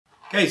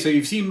Okay, so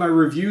you've seen my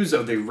reviews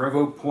of the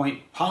Revopoint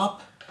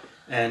Pop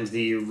and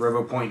the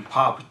Revopoint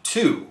Pop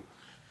 2.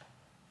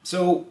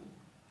 So,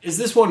 is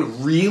this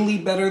one really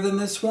better than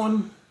this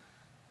one?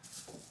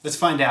 Let's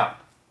find out.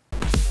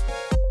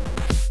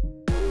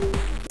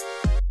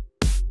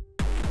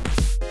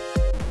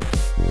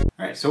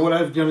 Alright, so what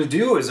I'm going to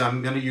do is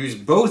I'm going to use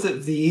both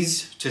of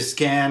these to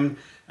scan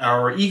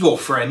our eagle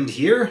friend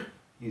here.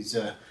 He's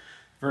a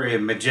very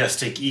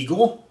majestic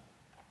eagle.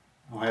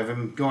 I'll have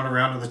him going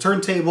around on the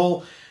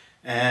turntable,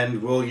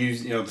 and we'll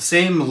use, the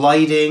same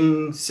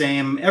lighting,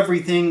 same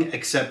everything,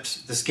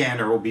 except the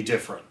scanner will be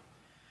different.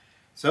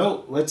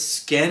 So let's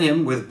scan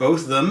him with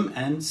both of them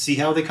and see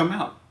how they come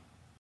out.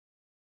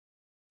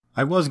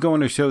 I was going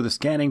to show the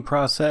scanning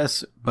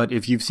process, but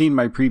if you've seen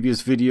my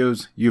previous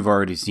videos, you've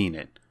already seen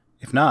it.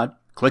 If not,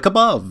 click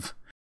above!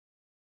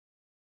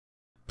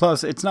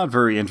 Plus, it's not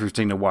very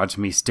interesting to watch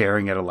me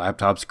staring at a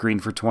laptop screen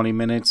for 20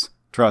 minutes.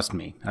 Trust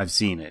me, I've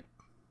seen it.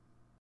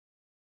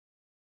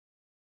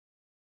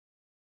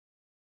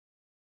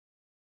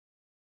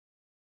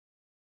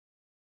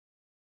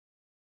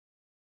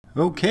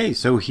 Okay,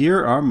 so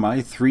here are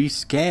my 3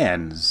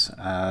 scans.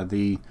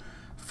 The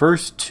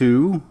first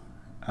 2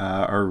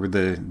 are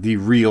the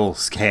real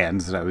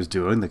scans that I was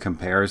doing, the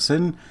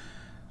comparison.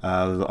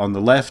 On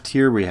the left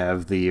here we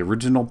have the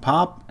original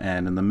Pop,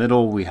 and in the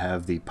middle we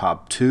have the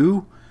Pop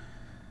 2.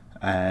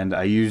 And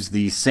I used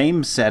the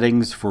same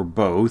settings for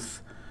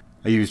both.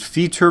 I used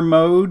feature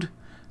mode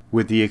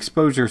with the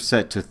exposure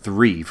set to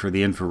 3 for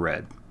the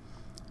infrared.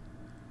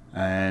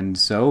 And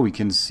so we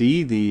can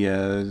see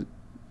the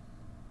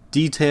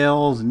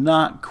details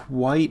not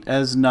quite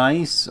as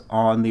nice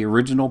on the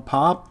original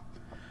Pop.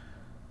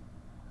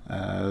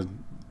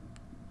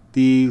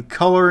 The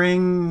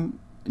coloring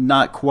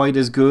not quite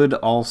as good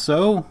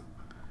also.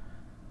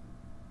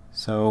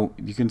 So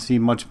you can see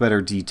much better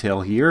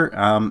detail here.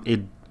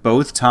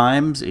 Both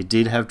times it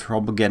did have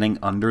trouble getting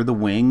under the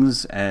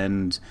wings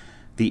and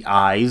the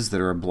eyes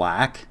that are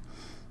black.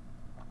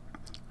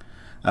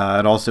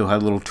 It also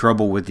had a little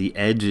trouble with the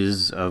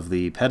edges of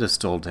the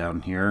pedestal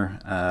down here,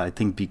 I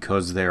think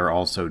because they're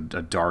also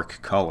a dark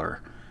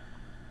color.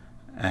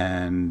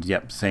 And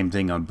yep, same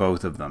thing on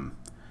both of them.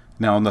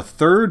 Now on the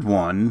third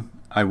one,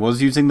 I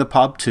was using the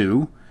Pop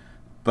 2,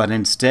 but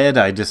instead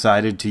I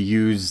decided to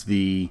use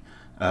the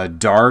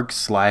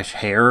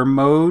dark/hair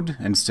mode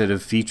instead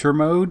of feature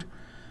mode.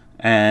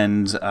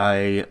 And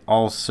I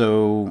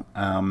also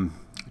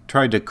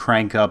tried to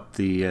crank up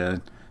the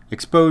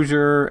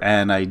exposure,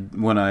 and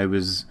when I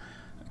was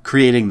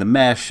creating the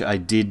mesh, I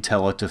did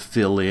tell it to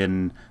fill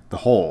in the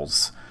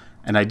holes.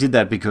 And I did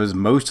that because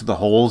most of the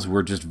holes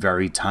were just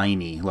very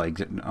tiny. Like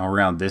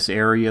around this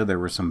area there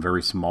were some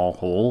very small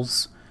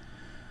holes.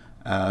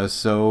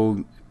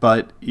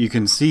 But you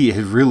can see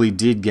it really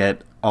did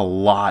get a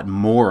lot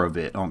more of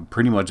it on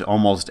pretty much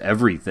almost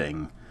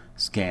everything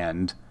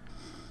scanned.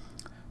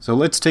 So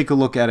let's take a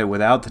look at it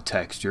without the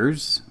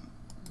textures.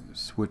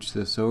 Switch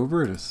this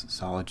over to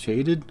solid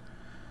shaded.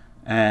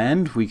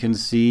 And we can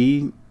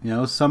see,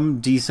 some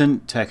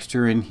decent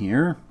texture in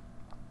here.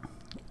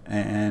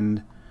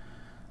 And,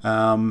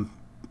 but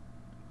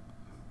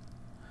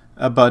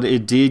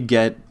it did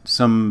get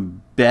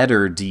some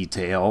better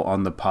detail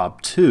on the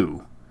Pop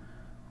 2.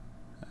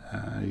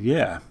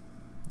 Yeah.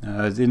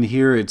 In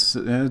here,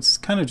 it's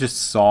kind of just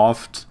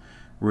soft.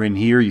 Where in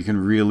here, you can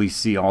really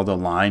see all the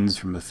lines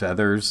from the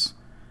feathers.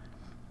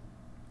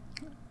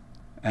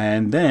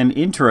 And then,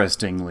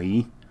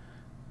 interestingly,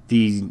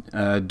 the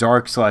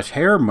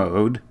dark/hair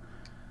mode,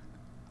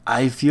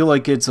 I feel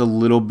like it's a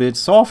little bit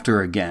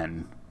softer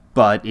again,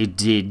 but it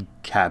did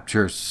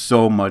capture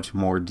so much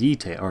more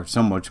detail, or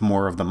so much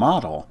more of the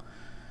model.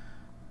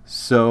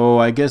 So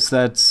I guess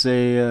that's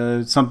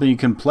something you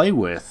can play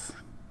with.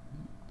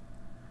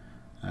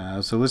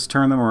 So let's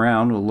turn them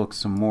around. We'll look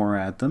some more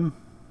at them.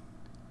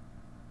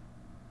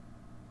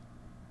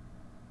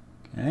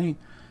 Okay,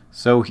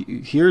 so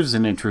here's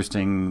an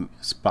interesting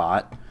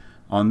spot.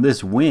 On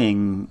this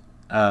wing,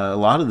 a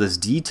lot of this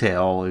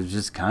detail is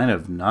just kind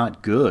of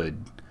not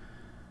good.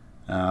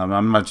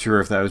 I'm not sure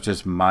if that was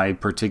just my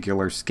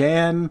particular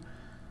scan,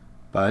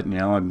 but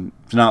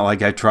it's not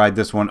like I tried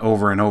this one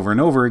over and over and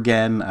over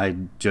again. I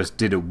just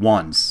did it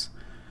once.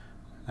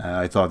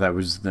 I thought that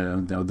was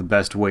the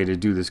best way to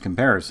do this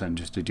comparison,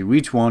 just to do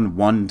each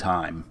one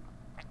time.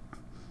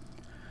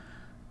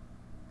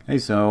 Okay,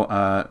 so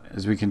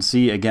as we can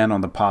see again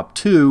on the Pop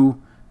 2,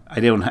 I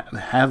don't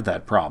have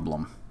that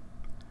problem.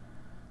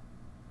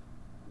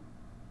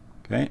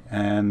 Okay,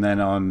 and then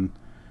on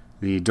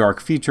the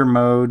dark feature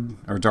mode,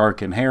 or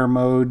dark and hair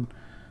mode,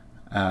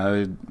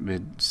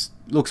 it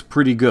looks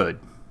pretty good.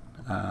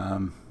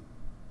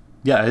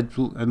 Yeah,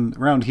 and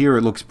around here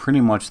it looks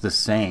pretty much the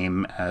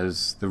same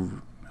as the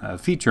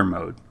feature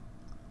mode.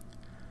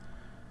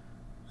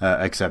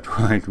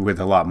 Except with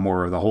a lot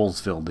more of the holes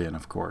filled in,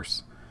 of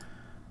course.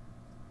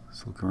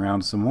 Let's look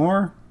around some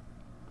more.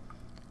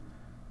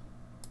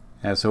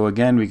 So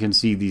again, we can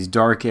see these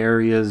dark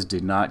areas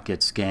did not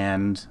get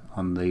scanned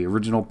on the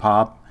original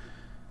Pop.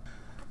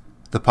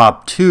 The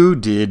Pop 2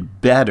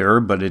 did better,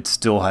 but it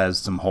still has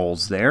some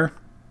holes there.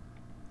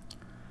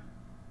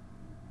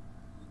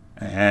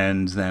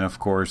 And then, of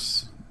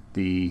course,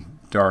 the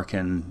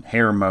darken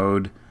hair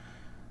mode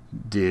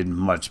did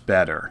much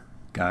better.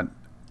 Got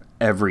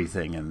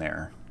everything in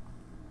there.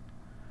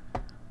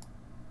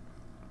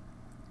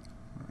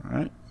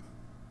 Alright.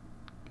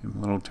 Give it a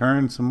little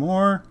turn some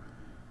more.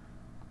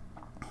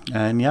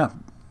 And yeah,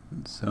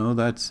 so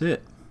that's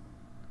it.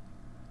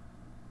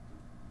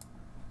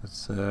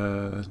 Let's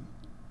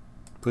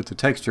put the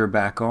texture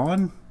back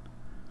on.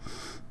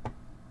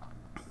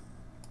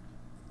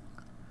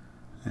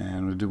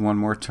 And we'll do one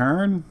more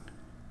turn.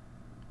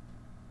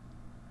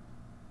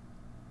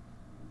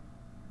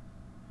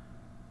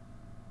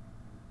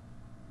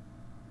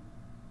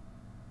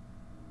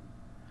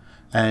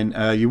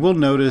 And you will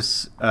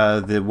notice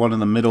the one in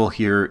the middle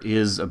here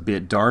is a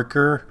bit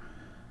darker.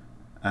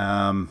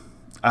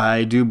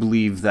 I do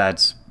believe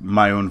that's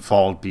my own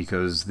fault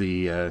because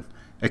the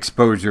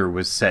exposure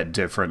was set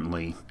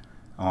differently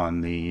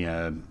on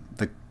the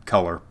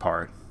color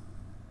part.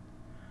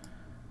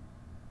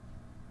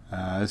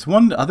 There's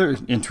one other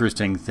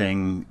interesting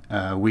thing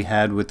we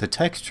had with the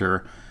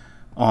texture.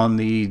 On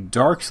the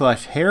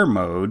dark/hair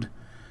mode,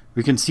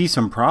 we can see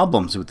some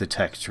problems with the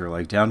texture,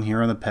 like down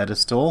here on the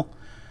pedestal,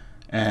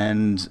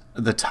 and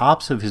the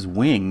tops of his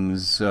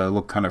wings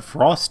look kind of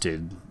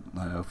frosted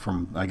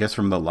I guess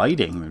from the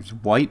lighting. There's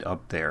white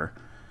up there.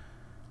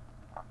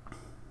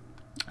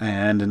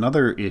 And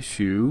another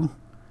issue,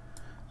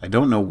 I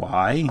don't know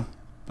why,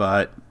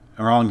 but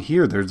around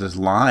here there's this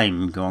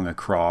line going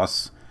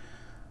across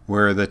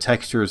where the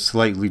texture is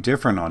slightly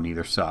different on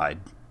either side.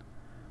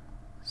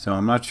 So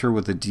I'm not sure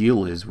what the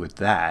deal is with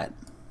that.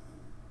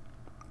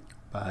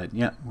 But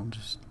yeah, we'll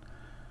just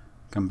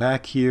come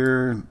back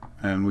here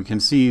and we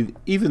can see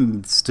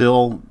even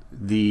still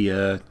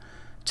the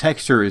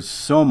texture is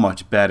so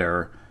much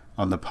better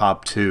on the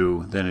Pop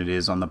 2 than it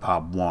is on the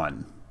Pop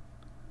 1.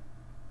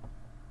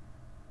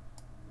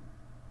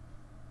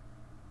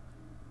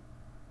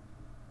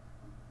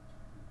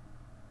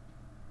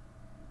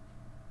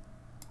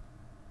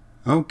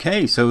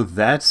 Okay, so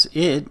that's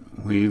it.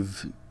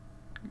 We've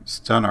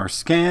done our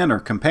scan or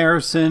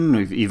comparison.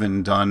 We've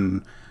even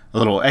done a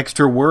little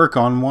extra work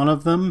on one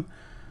of them.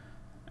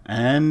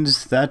 And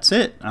that's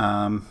it.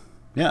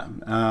 Yeah,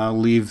 I'll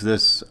leave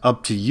this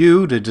up to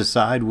you to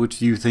decide which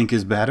you think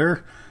is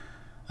better.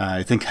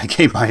 I think I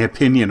gave my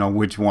opinion on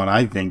which one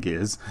I think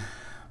is.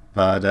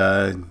 But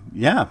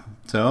yeah,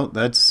 so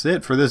that's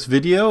it for this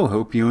video.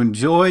 Hope you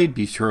enjoyed.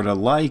 Be sure to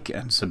like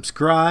and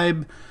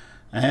subscribe.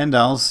 And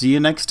I'll see you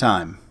next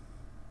time.